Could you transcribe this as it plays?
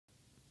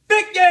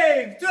Street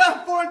Games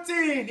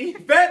 2014,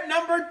 event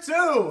number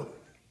 2.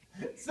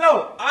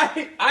 So,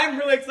 I'm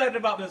really excited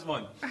about this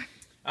one.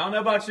 I don't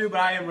know about you, but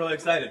I am really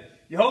excited.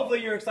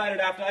 Hopefully you're excited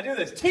after I do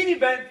this. Team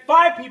event,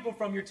 5 people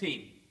from your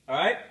team. All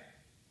right?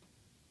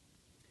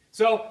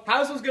 So, how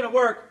this one's going to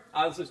work,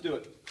 let's just do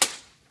it.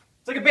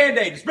 It's like a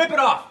Band-Aid. Just rip it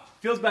off.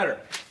 Feels better.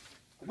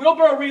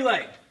 Wheelbarrow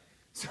relay.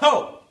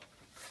 So,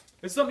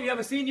 this is something you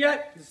haven't seen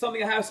yet. This is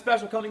something I have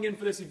special coming in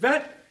for this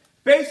event.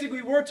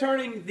 Basically, we're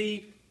turning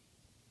the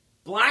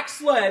black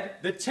sled,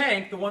 the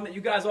tank, the one that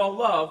you guys all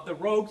love, the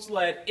Rogue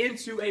sled,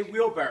 into a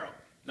wheelbarrow.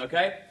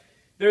 Okay?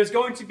 There's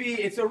going to be,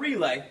 it's a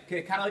relay,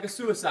 okay, kind of like a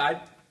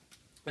suicide.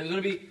 There's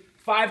going to be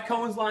 5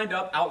 cones lined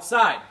up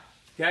outside.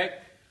 Okay?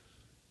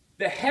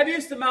 The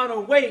heaviest amount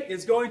of weight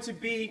is going to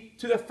be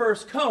to the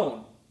first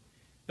cone.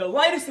 The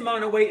lightest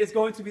amount of weight is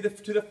going to be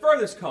to the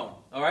furthest cone.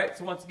 All right?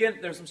 So once again,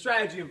 there's some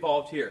strategy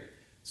involved here.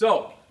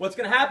 So what's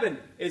going to happen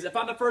is if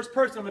I'm the first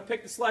person, I'm going to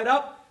pick the sled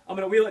up, I'm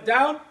going to wheel it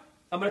down,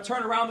 I'm going to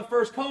turn around the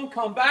first cone,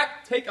 come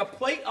back, take a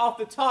plate off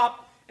the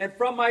top, and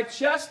from my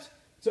chest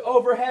to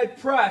overhead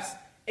press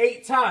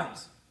 8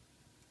 times.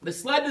 The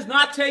sled does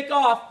not take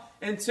off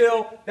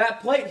until that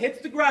plate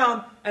hits the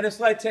ground and the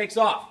sled takes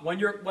off, when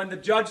the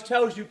judge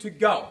tells you to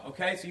go.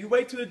 Okay? So you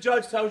wait till the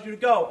judge tells you to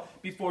go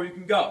before you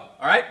can go.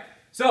 All right?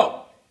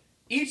 So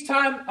each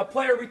time a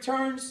player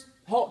returns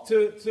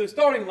to the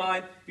starting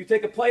line, you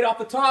take a plate off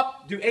the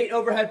top, do 8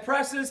 overhead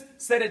presses,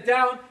 set it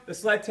down, the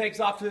sled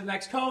takes off to the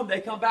next cone, they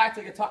come back,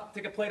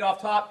 take a plate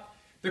off top.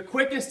 The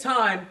quickest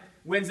time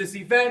wins this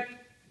event.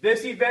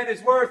 This event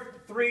is worth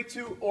 3,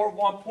 2, or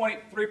 1 point.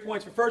 3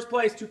 points for first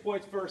place, 2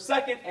 points for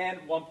second, and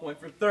 1 point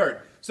for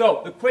third.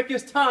 So, the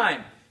quickest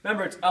time.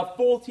 Remember, it's a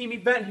full team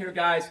event here,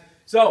 guys.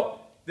 So,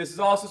 this is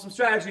also some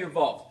strategy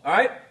involved. All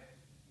right?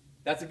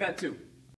 That's event 2.